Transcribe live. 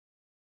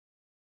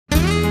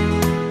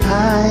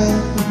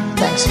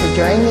Thanks for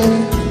joining.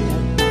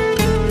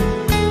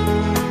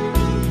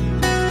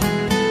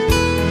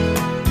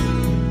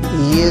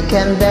 You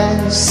can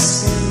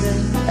dance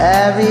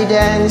every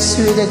dance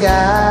with a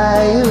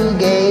guy who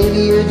gave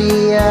you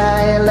the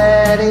eye.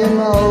 Let him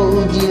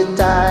hold you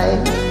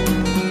tight.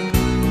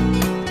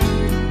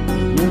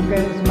 You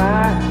can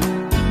smile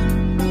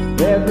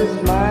every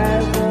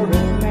smile for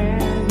the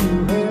man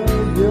who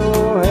held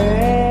your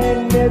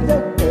hand as the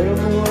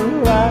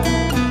everyone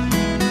right.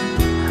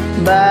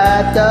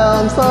 But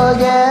don't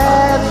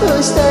forget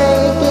who's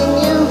taking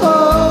you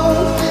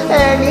home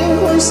and in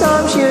whose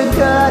arms you're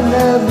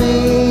gonna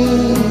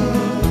be.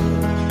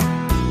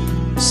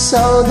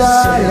 So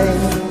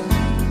darling,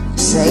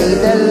 say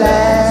the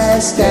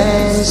last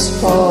dance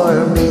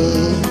for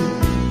me.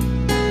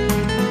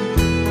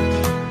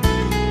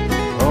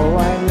 Oh,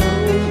 I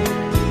know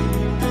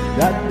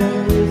that the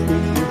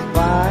music is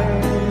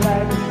fine,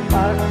 like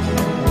hot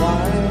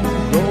wine,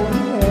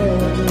 going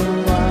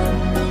everywhere.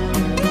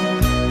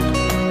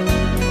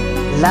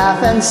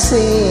 Laugh and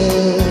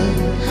sing,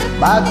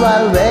 but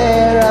while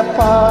we're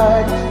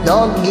apart,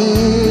 don't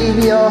give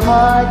your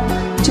heart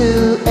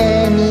to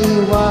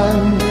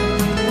anyone.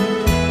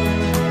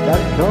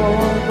 That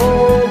don't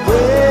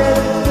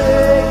forget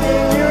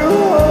taking you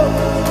home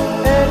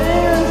and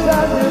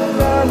inside you're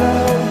gonna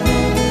be.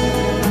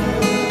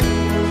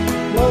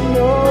 No,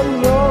 no,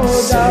 no,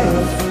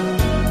 darling,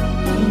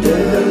 do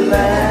the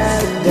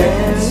last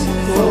dance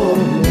for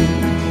me.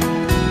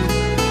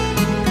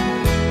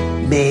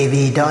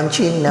 Baby, don't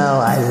you know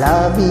I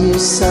love you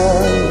so?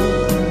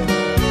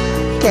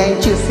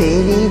 Can't you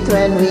feel it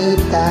when we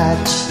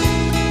touch?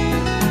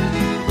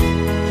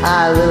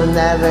 I will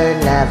never,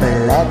 never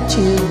let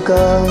you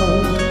go.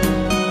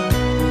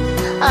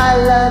 I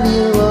love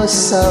you oh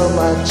so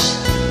much.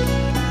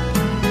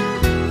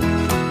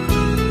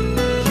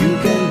 You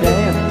can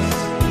dance,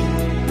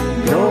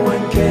 go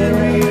and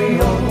carry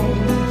on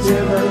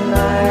till the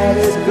night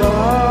is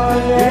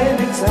gone and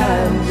it's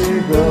time to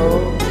go.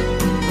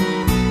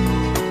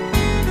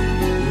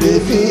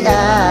 If he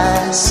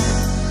asks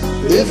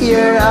if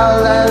you're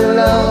all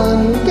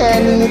alone,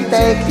 can he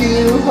take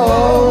you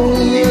home?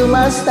 You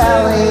must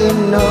tell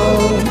him no.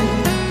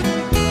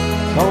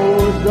 So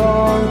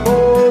don't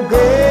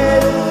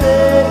forget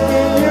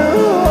taking you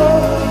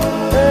home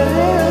and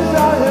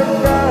inside you're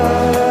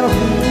gonna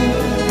be.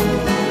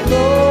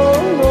 No,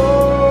 no,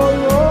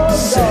 no,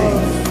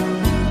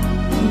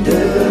 darling, do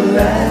the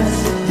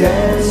last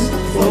dance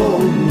for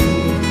me.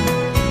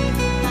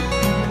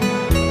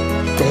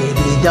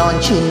 Baby,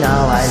 don't you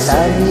know I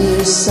love you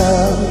so?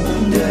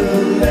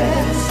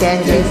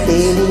 Can't you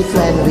feel it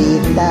when we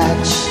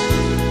touch?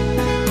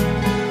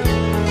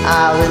 I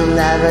will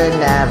never,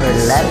 never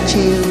let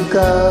you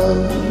go.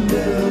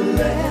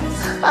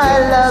 I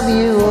love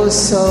you oh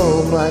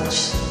so much.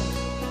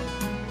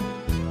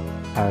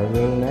 I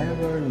will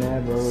never,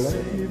 never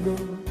let you go.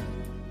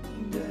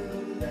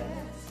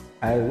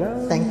 I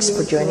love Thanks you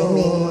for joining so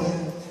me.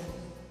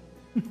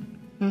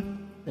 much.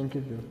 Thank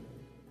you, Joe.